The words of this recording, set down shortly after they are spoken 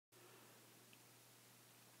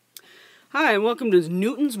Hi, and welcome to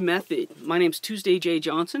Newton's Method. My name's Tuesday J.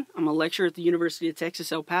 Johnson. I'm a lecturer at the University of Texas,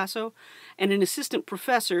 El Paso, and an assistant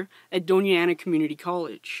professor at Doña Ana Community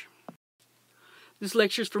College. This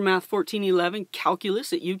lecture is for Math 1411,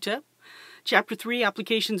 Calculus at UTEP. Chapter 3,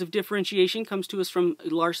 Applications of Differentiation, comes to us from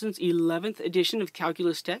Larson's 11th edition of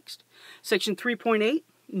Calculus text. Section 3.8,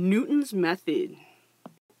 Newton's Method.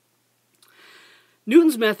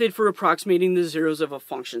 Newton's method for approximating the zeros of a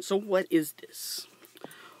function. So what is this?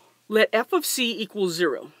 Let f of c equal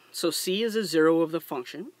 0. So c is a zero of the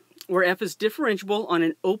function, where f is differentiable on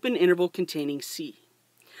an open interval containing c.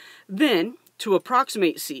 Then, to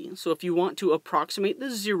approximate c, so if you want to approximate the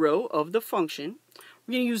zero of the function,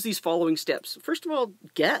 we're going to use these following steps. First of all,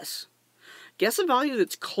 guess. Guess a value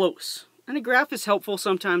that's close. And a graph is helpful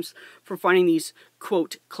sometimes for finding these,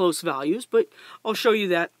 quote, close values, but I'll show you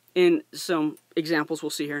that in some examples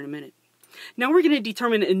we'll see here in a minute. Now we're going to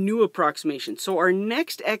determine a new approximation. So our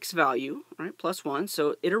next x value, all right, plus 1,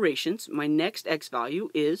 so iterations, my next x value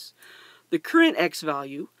is the current x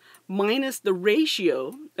value minus the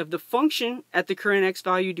ratio of the function at the current x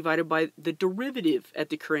value divided by the derivative at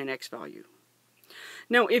the current x value.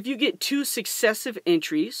 Now if you get two successive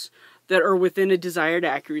entries that are within a desired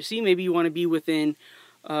accuracy, maybe you want to be within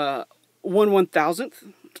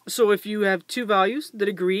 1/1000th. So if you have two values that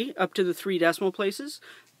agree up to the 3 decimal places,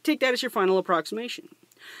 take that as your final approximation.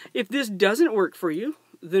 If this doesn't work for you,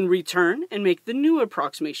 then return and make the new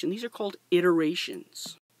approximation. These are called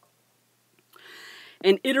iterations.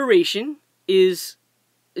 An iteration is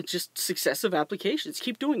just successive applications.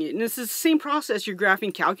 Keep doing it. And this is the same process your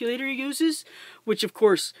graphing calculator uses, which of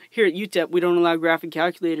course here at UTEP we don't allow graphing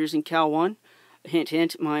calculators in Cal 1. Hint,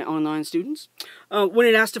 hint, my online students. When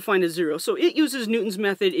it has to find a zero. So it uses Newton's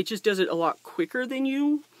method. It just does it a lot quicker than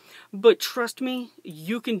you. But trust me,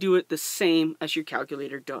 you can do it the same as your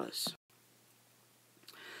calculator does.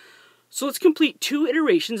 So let's complete two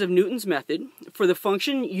iterations of Newton's method for the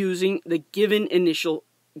function using the given initial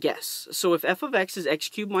guess. So if f of x is x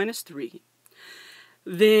cubed minus 3,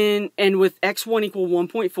 then, and with x1 equal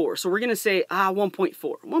 1.4, so we're going to say,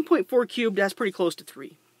 1.4. 1.4 cubed, that's pretty close to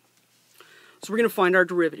 3. So we're going to find our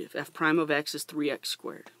derivative. F prime of x is 3x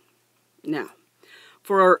squared. Now,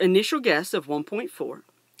 for our initial guess of 1.4,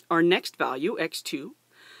 our next value, x2,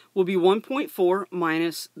 will be 1.4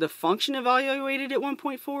 minus the function evaluated at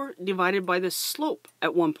 1.4 divided by the slope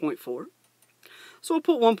at 1.4. So we'll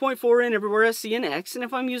put 1.4 in everywhere I see an x, and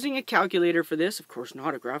if I'm using a calculator for this, of course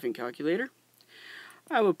not a graphing calculator,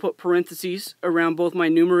 I would put parentheses around both my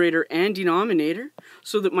numerator and denominator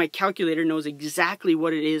so that my calculator knows exactly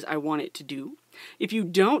what it is I want it to do. If you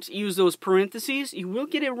don't use those parentheses, you will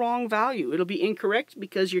get a wrong value. It'll be incorrect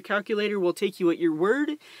because your calculator will take you at your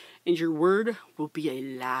word, and your word will be a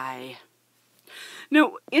lie.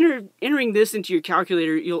 Now, entering this into your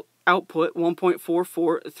calculator, you'll output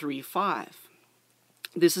 1.4435.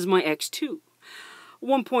 This is my x2.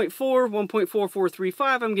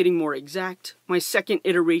 1.4435, I'm getting more exact. My second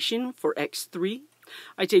iteration for x3,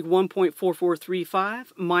 I take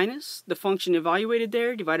 1.4435 minus the function evaluated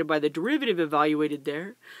there divided by the derivative evaluated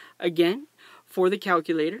there. Again, for the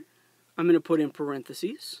calculator, I'm going to put in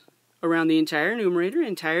parentheses around the entire numerator,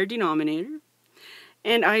 entire denominator,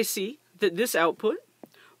 and I see that this output,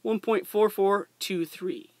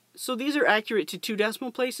 1.4423. So these are accurate to 2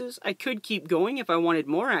 decimal places. I could keep going if I wanted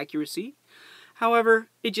more accuracy. However,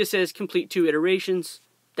 it just says complete 2 iterations.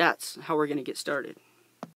 That's how we're going to get started.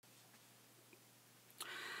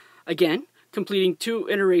 Again, completing 2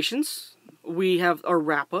 iterations, we have our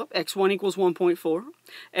wrap-up. x1 equals 1.4.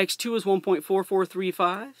 x2 is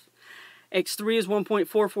 1.4435. x3 is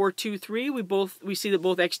 1.4423. We see that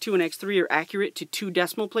both x2 and x3 are accurate to 2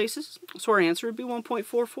 decimal places. So our answer would be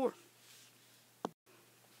 1.44.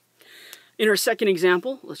 In our second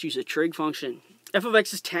example, let's use a trig function. F of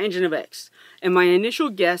x is tangent of x, and my initial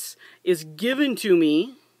guess is given to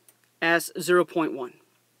me as 0.1.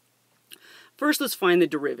 First, let's find the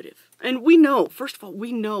derivative. And we know, first of all,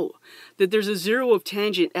 we know that there's a zero of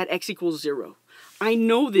tangent at x equals 0. I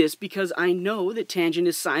know this because I know that tangent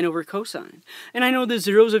is sine over cosine. And I know the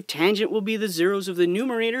zeros of tangent will be the zeros of the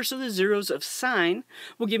numerator, so the zeros of sine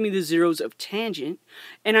will give me the zeros of tangent.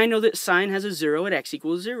 And I know that sine has a 0 at x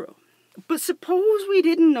equals 0. But suppose we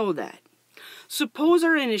didn't know that. Suppose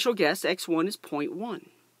our initial guess, x1, is 0.1.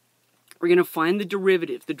 We're going to find the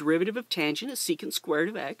derivative. The derivative of tangent is secant squared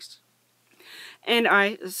of x. And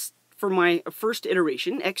for my first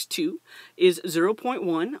iteration, x2 is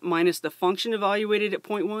 0.1 minus the function evaluated at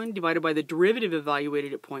 0.1 divided by the derivative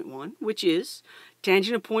evaluated at 0.1, which is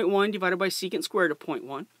tangent of 0.1 divided by secant squared of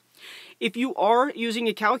 0.1. If you are using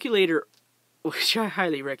a calculator which I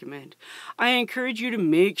highly recommend, I encourage you to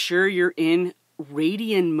make sure you're in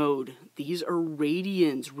radian mode. These are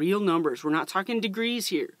radians, real numbers. We're not talking degrees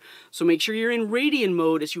here. So make sure you're in radian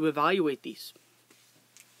mode as you evaluate these.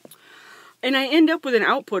 And I end up with an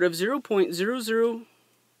output of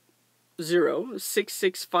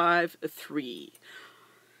 0.000665.3.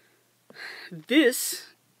 This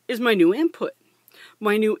is my new input.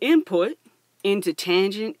 My new input into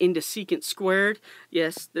tangent, into secant squared.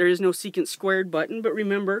 Yes, there is no secant squared button, but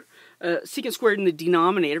remember, secant squared in the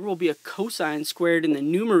denominator will be a cosine squared in the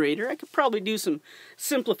numerator. I could probably do some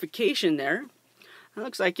simplification there. It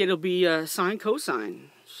looks like it'll be sine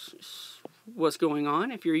cosine. What's going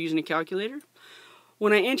on if you're using a calculator?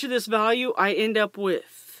 When I enter this value, I end up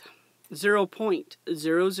with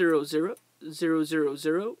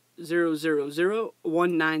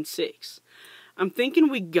 0.0000000000196. I'm thinking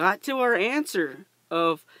we got to our answer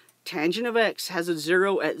of tangent of x has a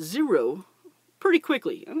 0 at 0 pretty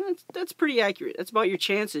quickly. I mean, that's pretty accurate. That's about your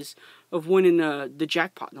chances of winning the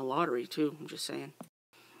jackpot in the lottery, too. I'm just saying.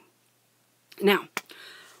 Now,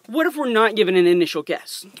 what if we're not given an initial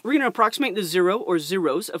guess? We're going to approximate the zero or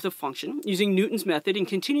zeros of the function using Newton's method and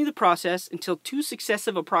continue the process until two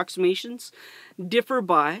successive approximations differ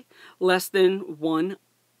by less than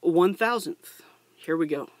 1/1000th. Here we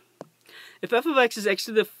go. If f of x is x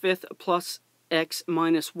to the 5th plus x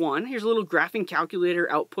minus 1, here's a little graphing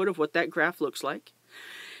calculator output of what that graph looks like.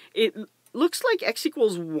 It looks like x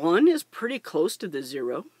equals 1 is pretty close to the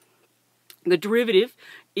 0. The derivative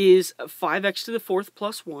is 5x to the 4th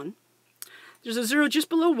plus 1. There's a 0 just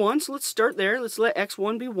below 1, so let's start there. Let's let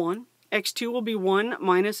x1 be 1. x2 will be 1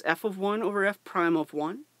 minus f of 1 over f prime of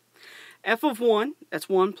 1. f of 1, that's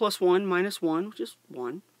 1 plus 1 minus 1, which is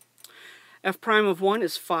 1. f prime of 1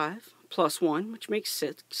 is 5 plus 1, which makes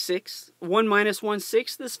 6. 1 minus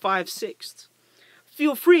 1/6 is 5/6.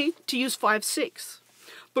 Feel free to use 5/6.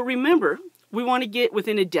 But remember, we want to get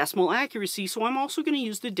within a decimal accuracy, so I'm also going to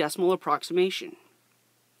use the decimal approximation.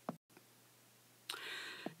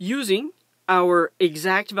 Using our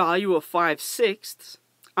exact value of 5/6,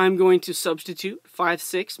 I'm going to substitute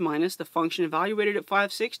 5/6 minus the function evaluated at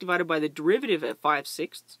 5/6 divided by the derivative at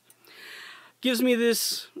 5/6. Gives me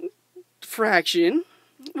this fraction,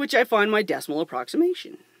 which I find my decimal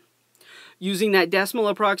approximation. Using that decimal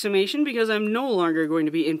approximation, because I'm no longer going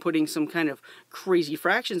to be inputting some kind of crazy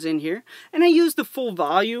fractions in here, and I use the full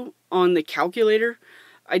value on the calculator.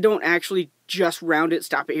 I don't actually just round it,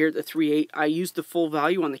 stop it here at the 3/8. I use the full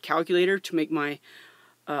value on the calculator to make my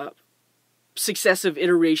successive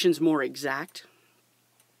iterations more exact.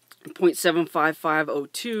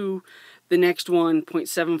 0.75502, the next one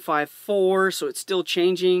 0.754, so it's still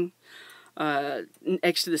changing.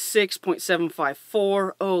 X to the 6,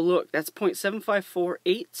 0.754. Oh, look, that's 0.754,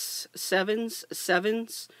 8s, 7s,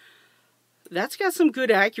 7s. That's got some good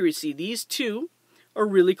accuracy. These two are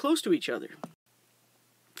really close to each other.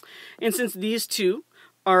 And since these two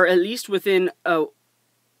are at least within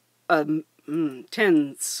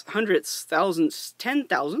tens, hundreds, thousands,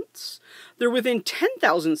 10,000ths, they're within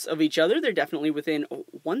 10,000ths of each other. They're definitely within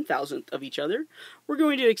 1,000th of each other. We're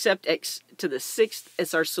going to accept x to the 6th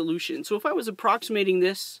as our solution. So if I was approximating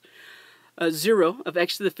this 0 of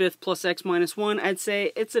x to the 5th plus x minus 1, I'd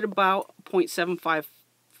say it's at about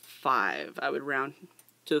 0.755. I would round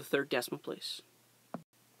to the third decimal place.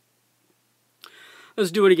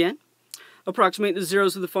 Let's do it again. Approximate the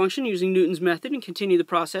zeros of the function using Newton's method and continue the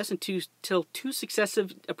process until two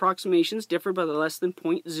successive approximations differ by less than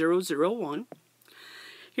 0.001.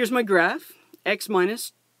 Here's my graph. X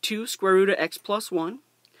minus 2 square root of x plus 1.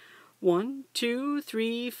 1, 2,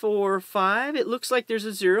 3, 4, 5. It looks like there's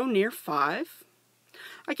a 0 near 5.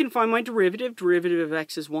 I can find my derivative. Derivative of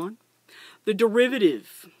x is 1. The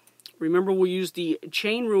derivative, remember we'll use the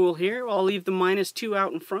chain rule here. I'll leave the minus 2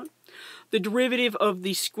 out in front. The derivative of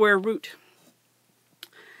the square root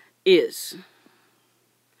is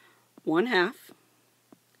 1/2.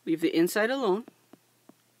 Leave the inside alone.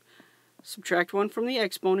 Subtract 1 from the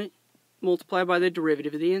exponent. Multiply by the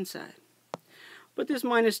derivative of the inside. But this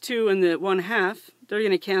minus 2 and the 1/2, they're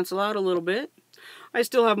going to cancel out a little bit. I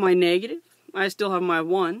still have my negative. I still have my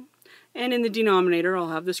 1. And in the denominator, I'll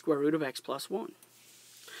have the square root of x plus 1.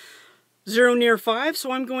 0 near 5,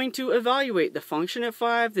 so I'm going to evaluate the function at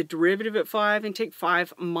 5, the derivative at 5, and take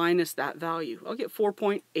 5 minus that value. I'll get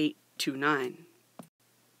 4.829.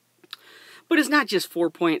 But it's not just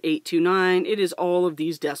 4.829, it is all of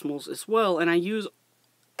these decimals as well, and I use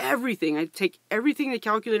everything. I take everything the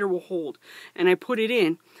calculator will hold, and I put it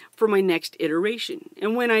in for my next iteration.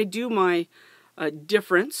 And when I do my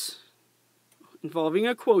difference, involving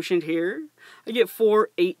a quotient here, I get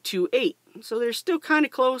 4.828. So they're still kind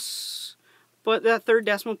of close, but that third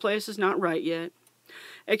decimal place is not right yet.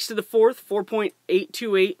 X to the fourth,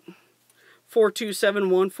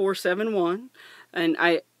 4.8284271,471, and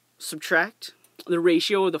I subtract the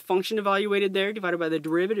ratio of the function evaluated there divided by the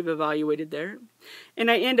derivative evaluated there, and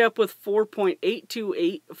I end up with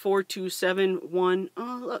 4.8284271.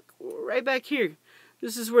 Oh, look, right back here.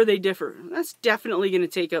 This is where they differ. That's definitely going to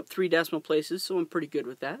take up 3 decimal places, so I'm pretty good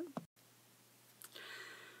with that.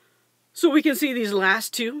 So we can see these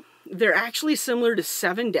last two, they're actually similar to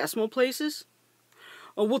 7 decimal places.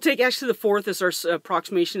 We'll take x to the fourth as our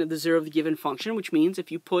approximation of the zero of the given function, which means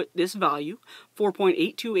if you put this value,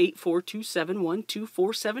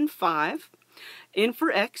 4.82842712475, in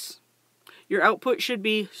for x, your output should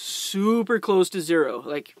be super close to 0,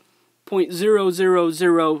 like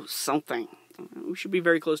 0.000 something. We should be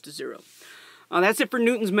very close to 0. That's it for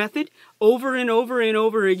Newton's method, over and over and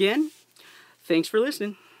over again. Thanks for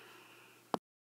listening.